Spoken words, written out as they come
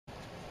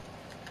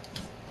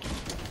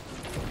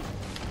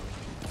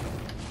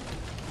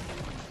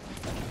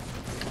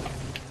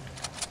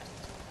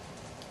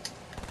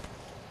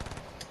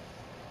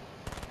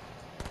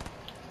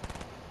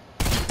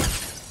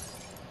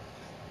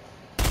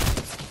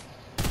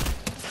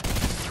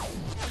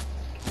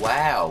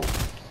Wow.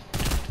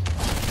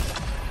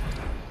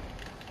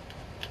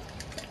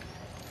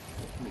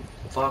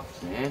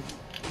 Fuck, man.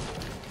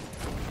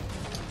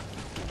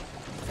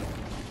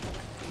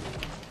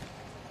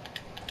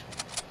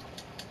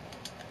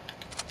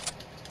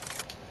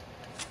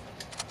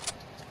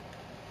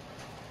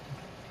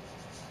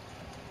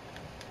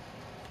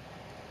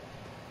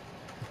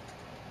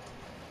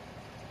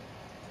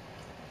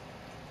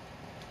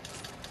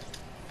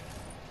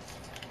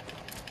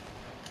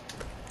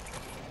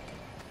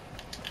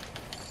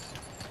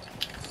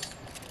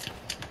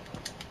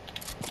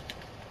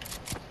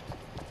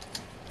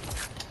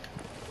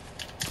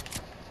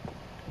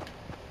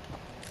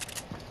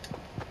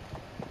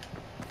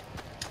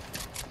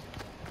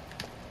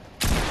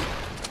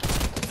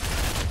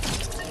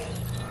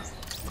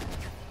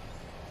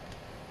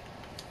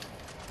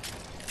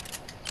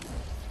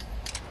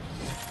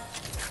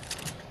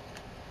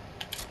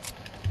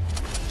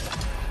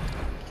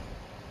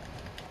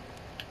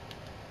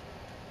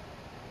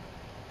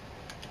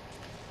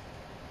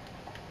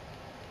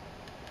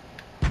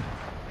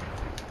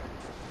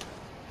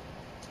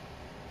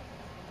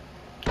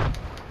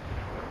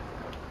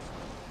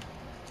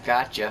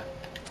 Gotcha.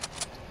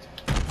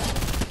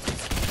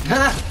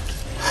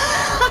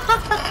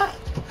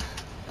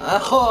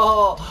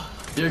 Oh,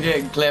 you're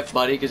getting clipped,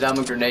 buddy, because I'm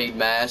a grenade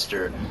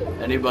master.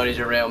 Anybody's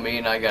around me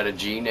and I got a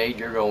G-nade,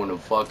 you're going to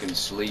fucking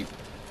sleep.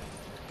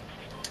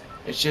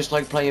 It's just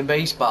like playing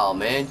baseball,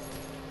 man.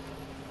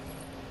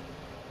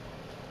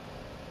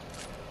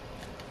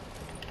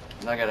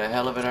 And I got a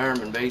hell of an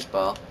arm in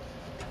baseball.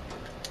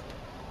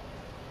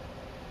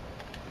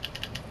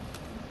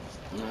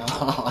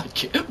 Oh, I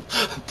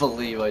can't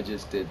believe I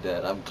just did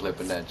that. I'm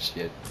clipping that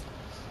shit.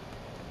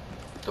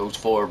 Those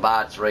 4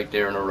 bots right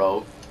there in a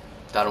row.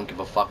 I don't give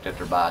a fuck that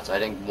they're bots. I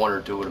think 1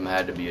 or 2 of them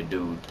had to be a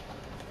dude.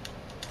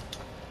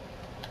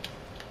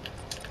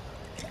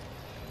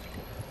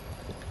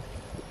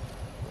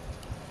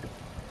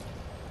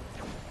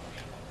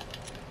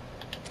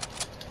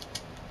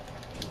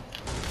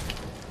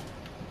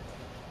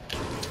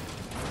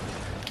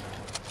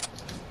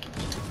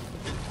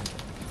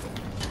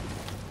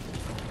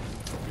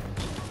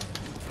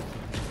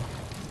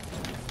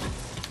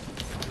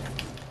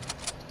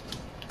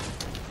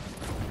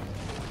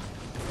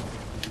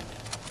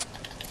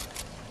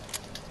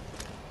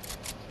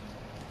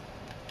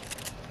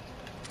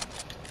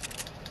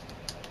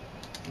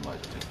 Might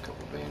as well take a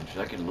couple of bandages.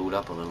 I can loot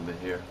up a little bit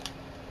here.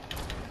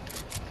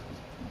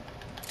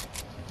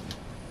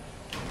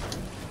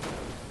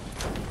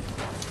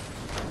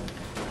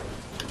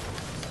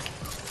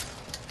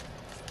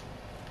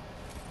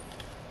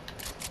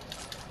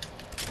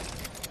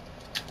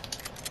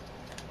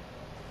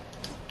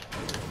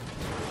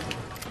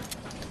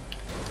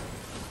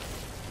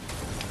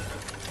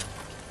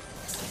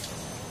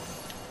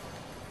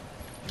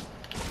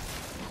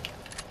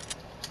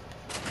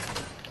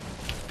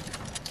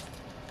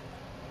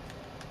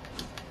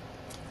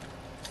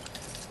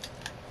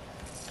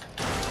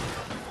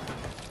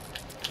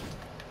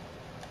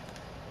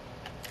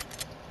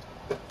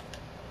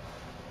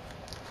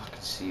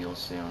 Seals,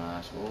 sound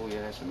nice. Oh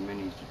yeah, some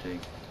minis to take.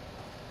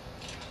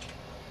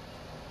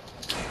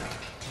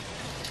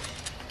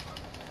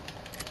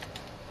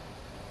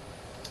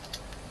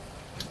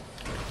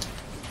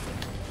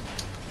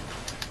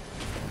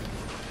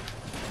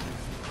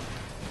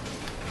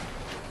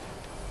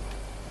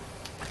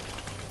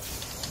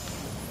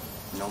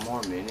 No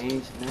more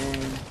minis,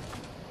 man.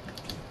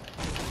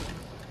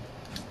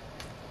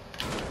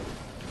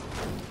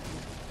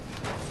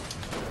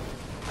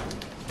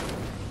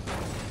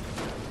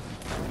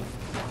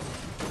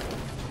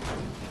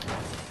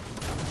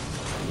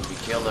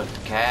 Kill the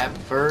cab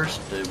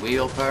first, the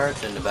wheel part,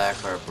 then the back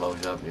part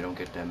blows up. You don't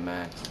get them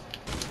max.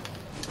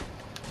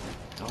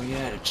 Oh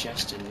yeah, the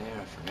chest in there,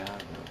 I forgot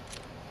about.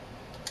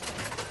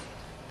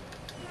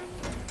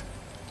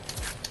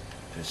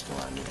 Pistol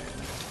on there.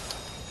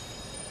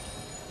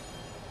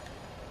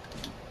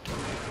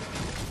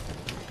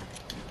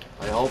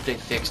 I hope they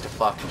fix the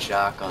fucking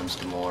shotguns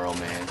tomorrow,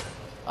 man.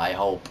 I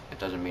hope. It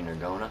doesn't mean they're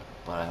gonna,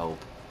 but I hope.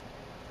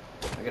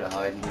 I gotta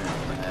hide in here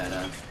with my hat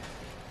on.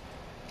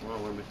 I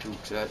don't want to be too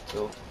upset,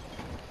 though.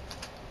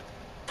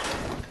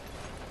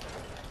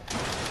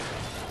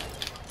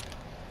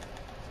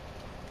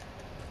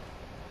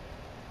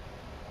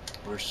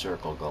 Where's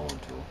Circle going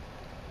to?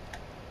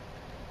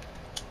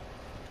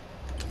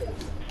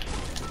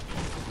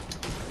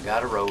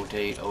 Gotta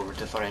rotate over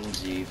to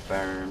Frenzy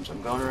Farms.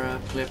 I'm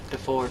gonna clip the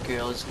 4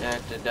 kills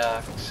at the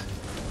docks.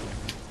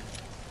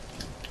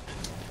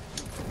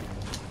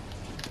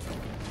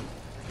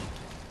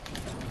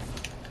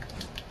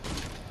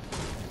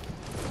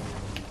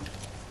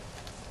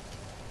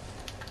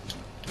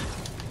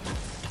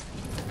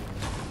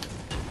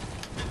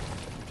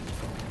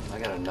 I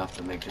got enough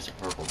to make this a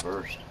purple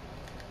burst.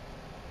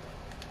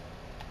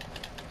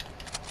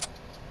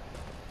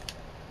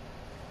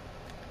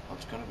 I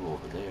was gonna go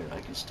over there. I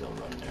can still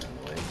run there on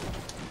the way.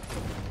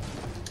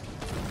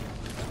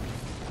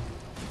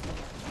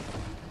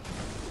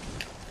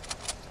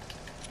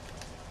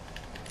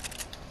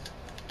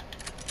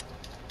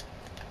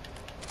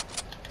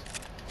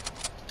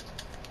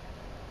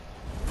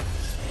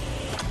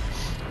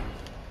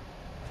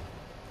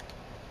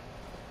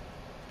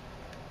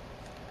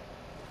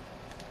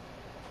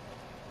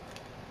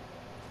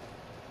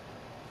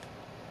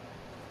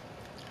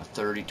 A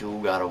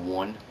 32 got a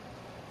 1.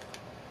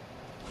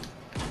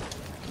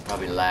 You're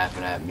probably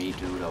laughing at me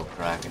too, though,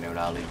 cracking out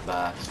all these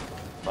bats.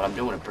 But I'm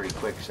doing it pretty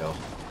quick, so.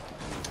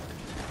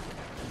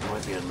 You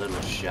might be a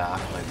little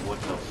shocked, like, what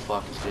the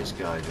fuck is this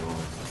guy doing?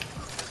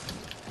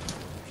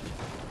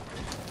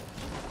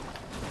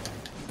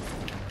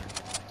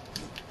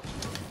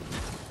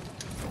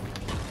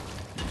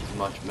 As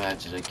much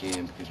mats as I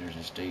can because there's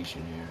a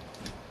station here.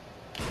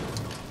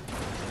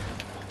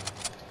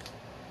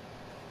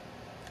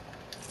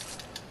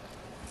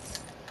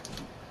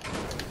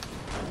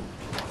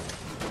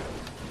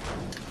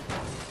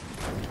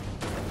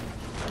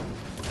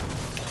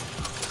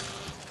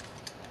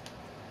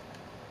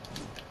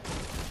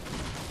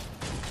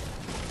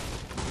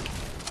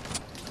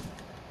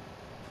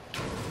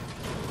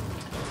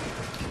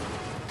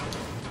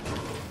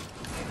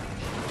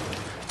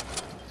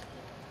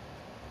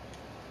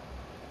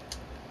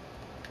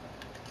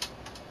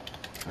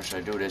 Or should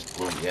I do this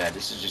blue? Yeah,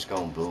 this is just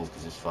going blue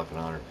because it's fucking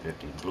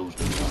 150. Blue's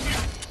the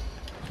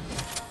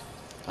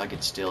one. I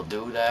could still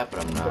do that, but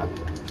I'm not.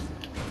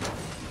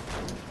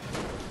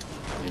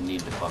 I need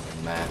the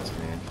fucking mats,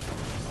 man.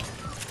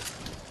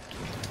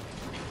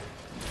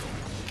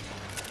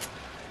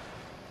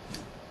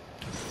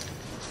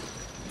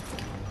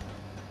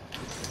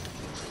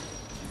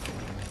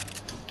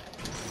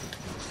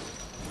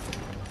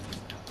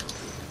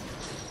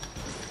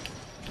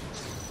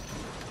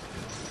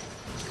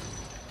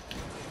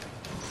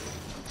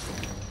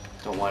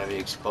 Don't want to be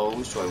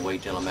exposed, so I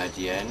wait till I'm at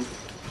the end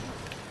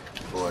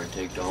before I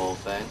take the whole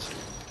fence.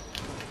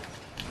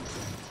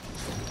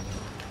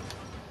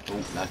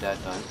 Oh, not that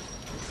time.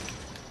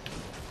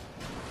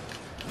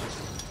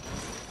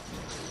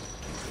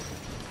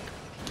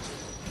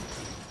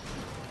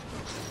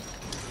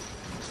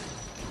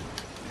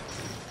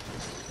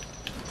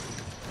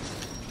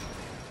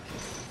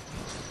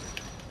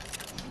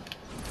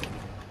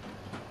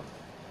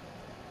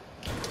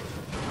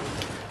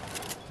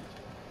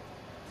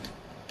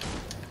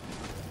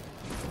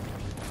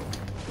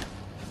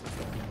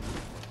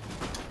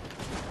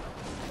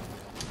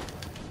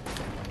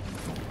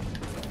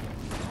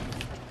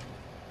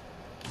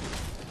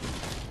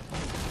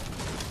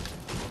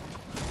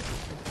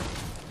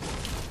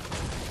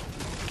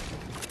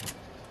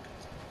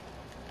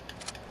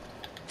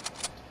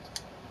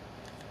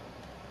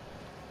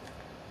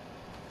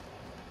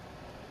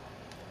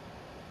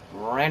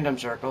 Random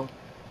circle.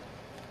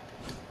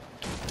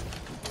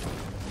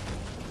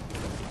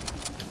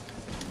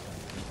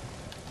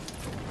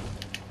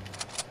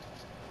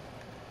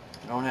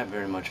 I don't have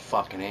very much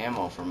fucking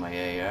ammo for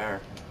my AR.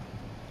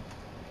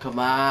 Come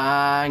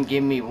on,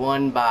 give me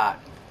one bot.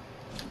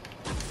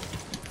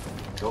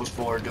 Those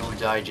 4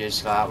 dudes I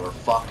just got were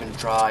fucking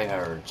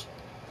tryhards.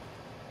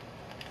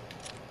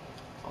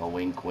 Oh,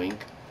 wink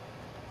wink.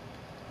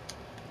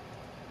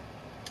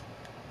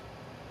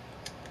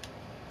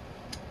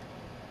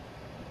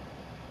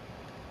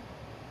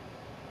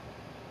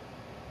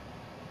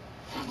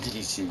 Did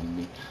he see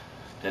me?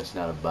 That's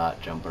not a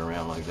bot jumping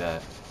around like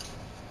that.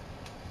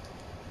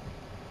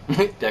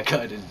 That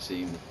guy didn't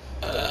see me.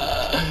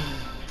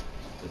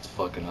 That's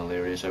fucking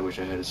hilarious. I wish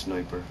I had a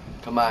sniper.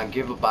 Come on,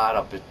 give a bot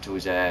up to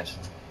his ass.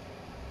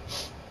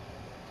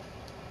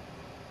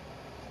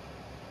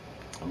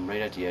 I'm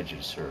right at the edge of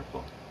the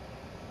circle.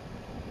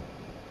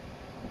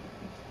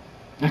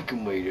 I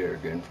can wait here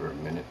again for a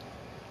minute.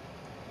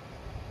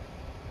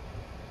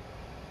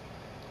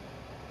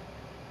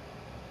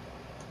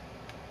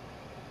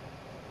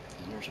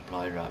 Is there a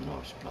supply drop?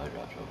 No, supply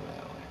drop's over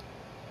that way.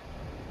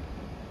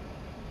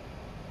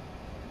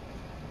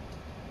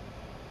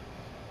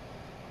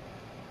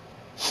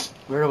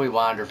 Where do we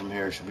wander from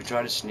here? Should we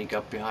try to sneak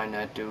up behind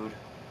that dude?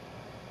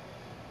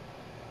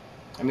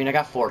 I mean, I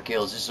got 4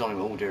 kills. This is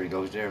only... Oh, there he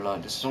goes. There,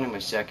 this is only my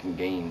 2nd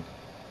game.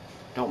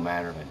 Don't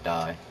matter if I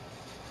die.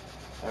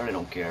 I really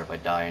don't care if I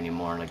die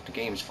anymore. Like, the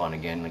game's fun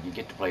again. Like, you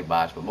get to play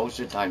bots, but most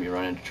of the time you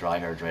run into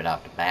tryhards right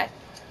off the bat.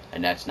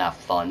 And that's not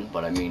fun,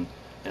 but I mean,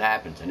 it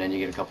happens. And then you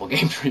get a couple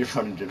games where you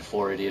run into the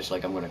 4 idiots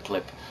like I'm going to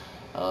clip.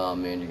 Oh,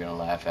 man, you're going to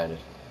laugh at it.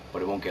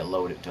 But it won't get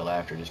loaded till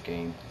after this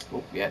game.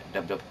 Oh, yeah,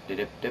 dip.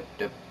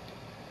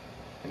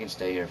 I can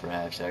stay here for a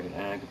half second,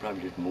 and I could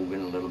probably just move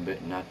in a little bit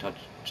and not touch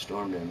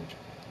storm damage.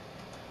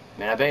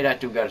 Man, I bet that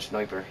dude got a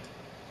sniper.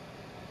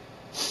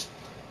 There's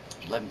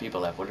 11 people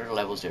left. What are the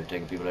levels there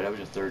taking people out? That was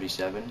a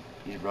 37.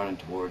 He's running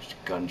towards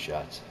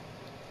gunshots.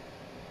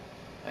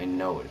 I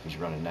know it if he's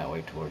running that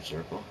way towards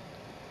circle.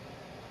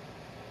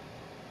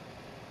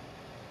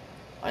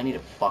 I need a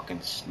fucking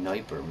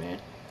sniper, man.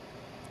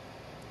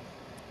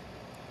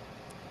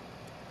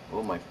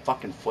 Oh, my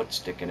fucking foot's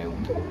sticking out.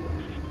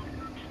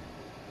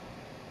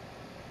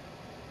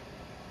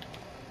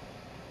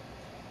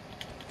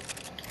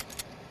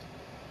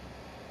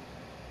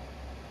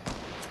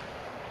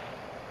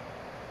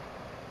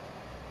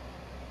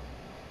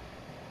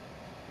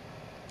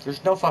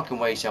 There's no fucking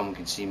way someone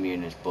can see me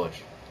in this bush.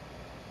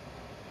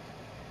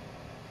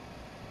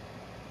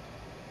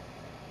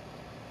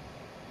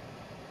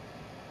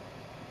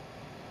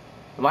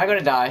 Am I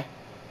gonna die?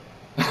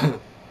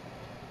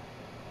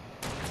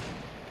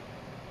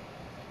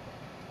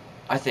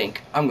 I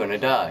think I'm gonna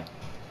die.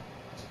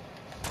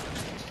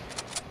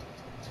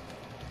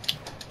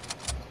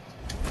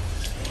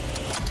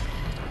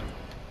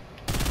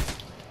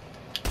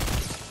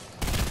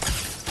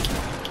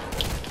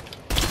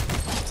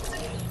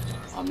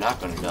 I'm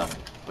not gonna die.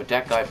 But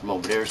that guy from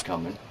over there is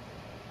coming.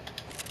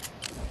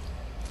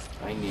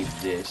 I need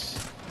this.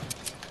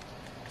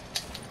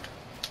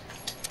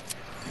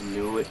 I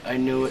knew it. I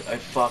knew it. I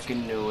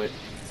fucking knew it.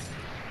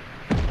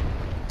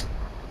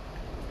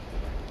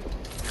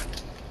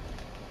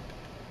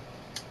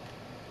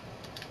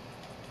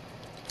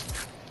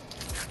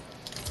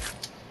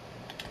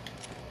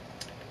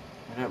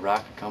 Where'd that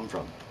rocket come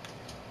from?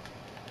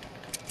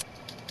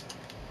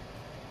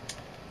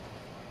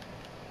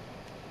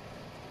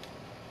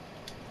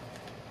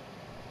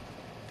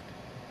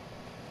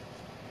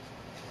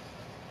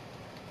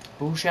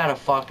 Who shot a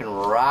fucking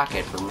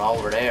rocket from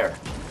over there?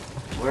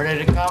 Where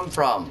did it come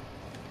from?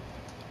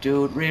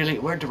 Dude, really?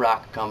 Where'd the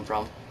rocket come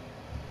from?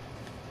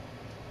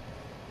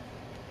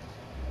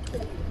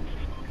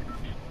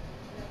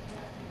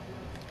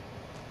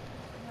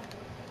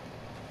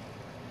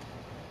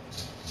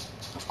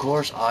 Of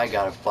course I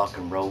gotta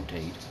fucking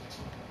rotate.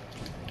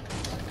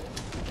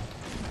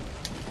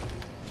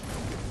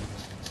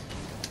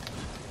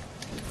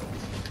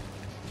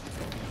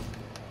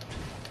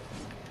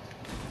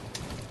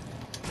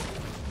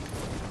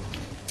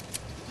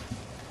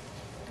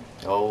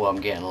 Oh, I'm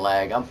getting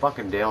lag. I'm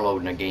fucking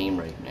downloading a game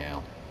right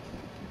now.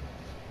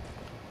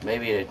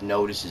 Maybe it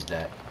notices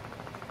that.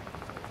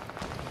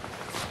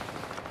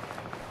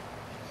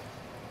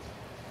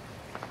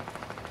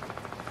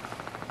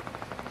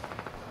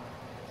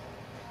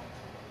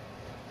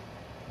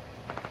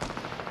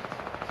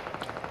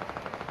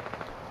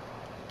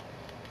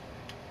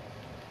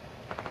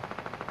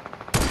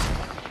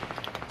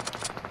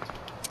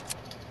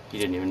 He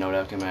didn't even know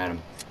that came at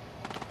him.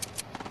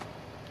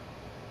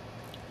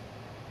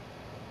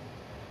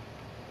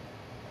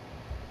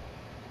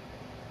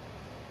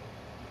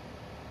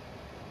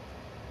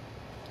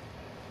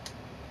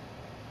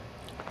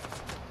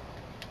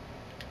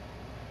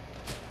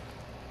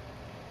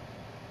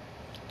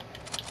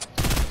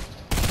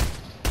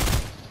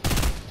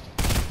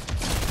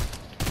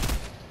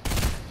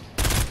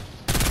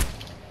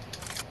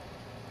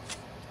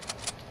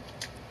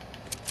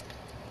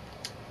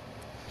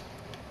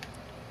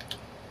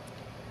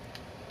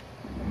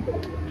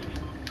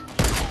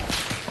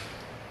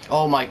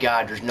 Oh my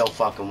god, there's no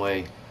fucking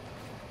way.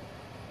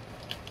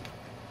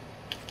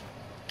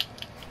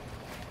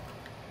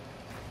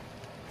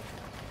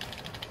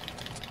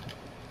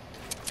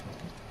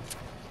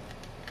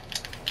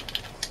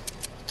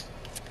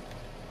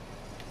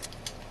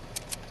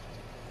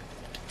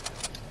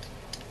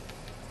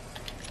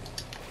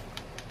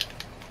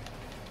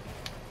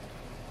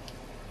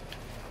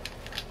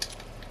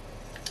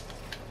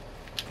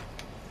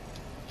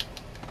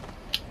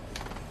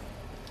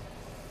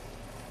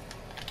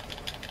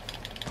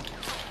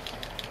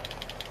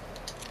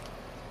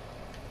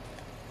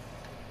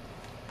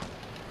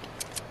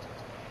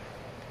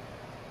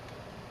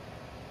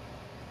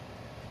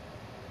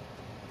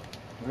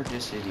 Where'd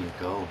this idiot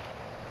go?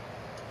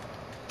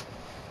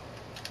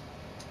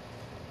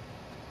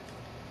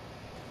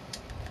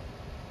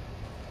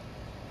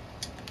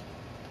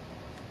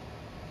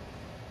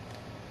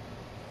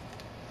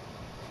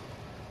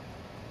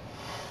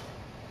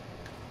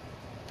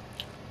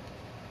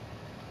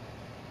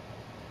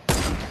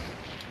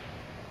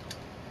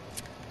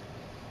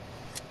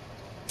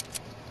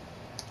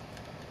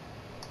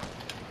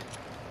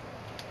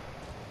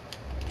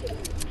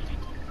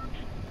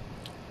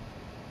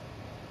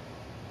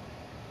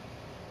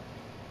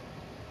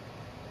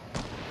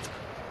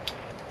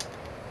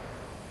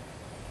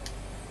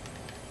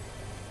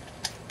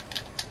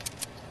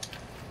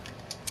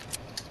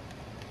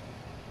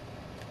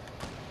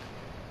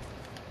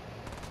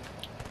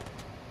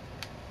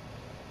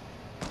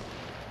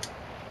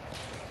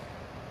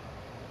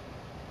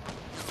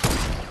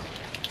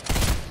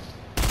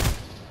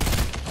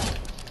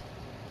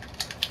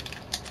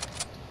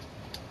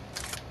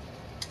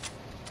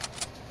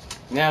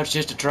 Now it's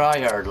just a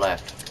tryhard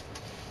left.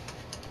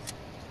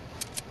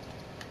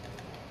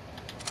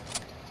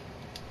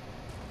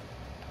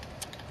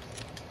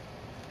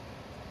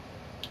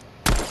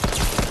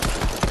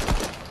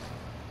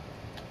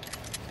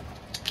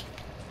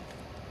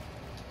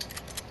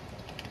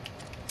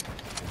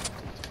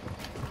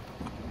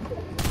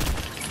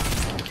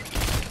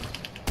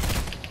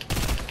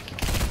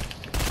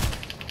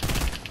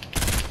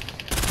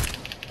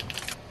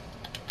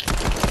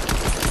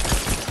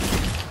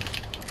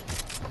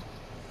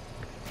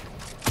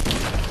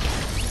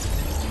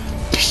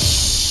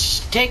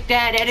 Take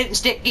that, edit and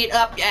stick it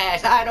up your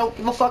ass. I don't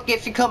give a fuck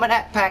if you come in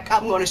that pack.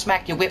 I'm gonna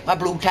smack you with my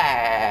blue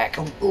tack.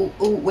 Ooh, ooh,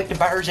 ooh, with the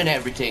birds and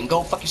everything.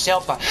 Go fuck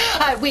yourself.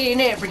 I win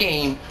every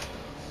game.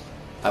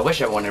 I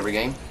wish I won every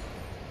game.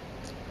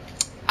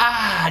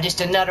 Ah,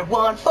 just another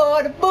one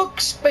for the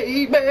books,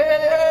 baby.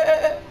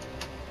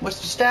 What's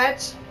the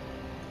stats?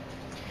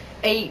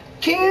 8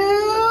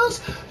 kills,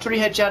 3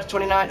 headshots,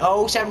 29.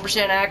 Oh,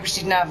 7%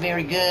 accuracy is not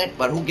very good,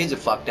 but who gives a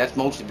fuck? That's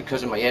mostly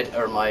because of my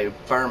my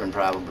vermin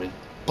probably.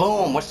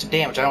 Boom, what's the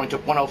damage? I only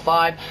took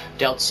 105,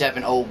 dealt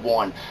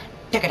 701.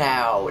 Check it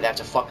out,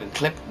 that's a fucking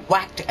clip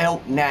whacked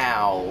out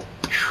now.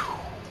 Whew.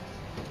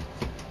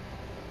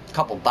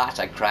 Couple bots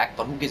I cracked,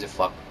 but who gives a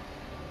fuck?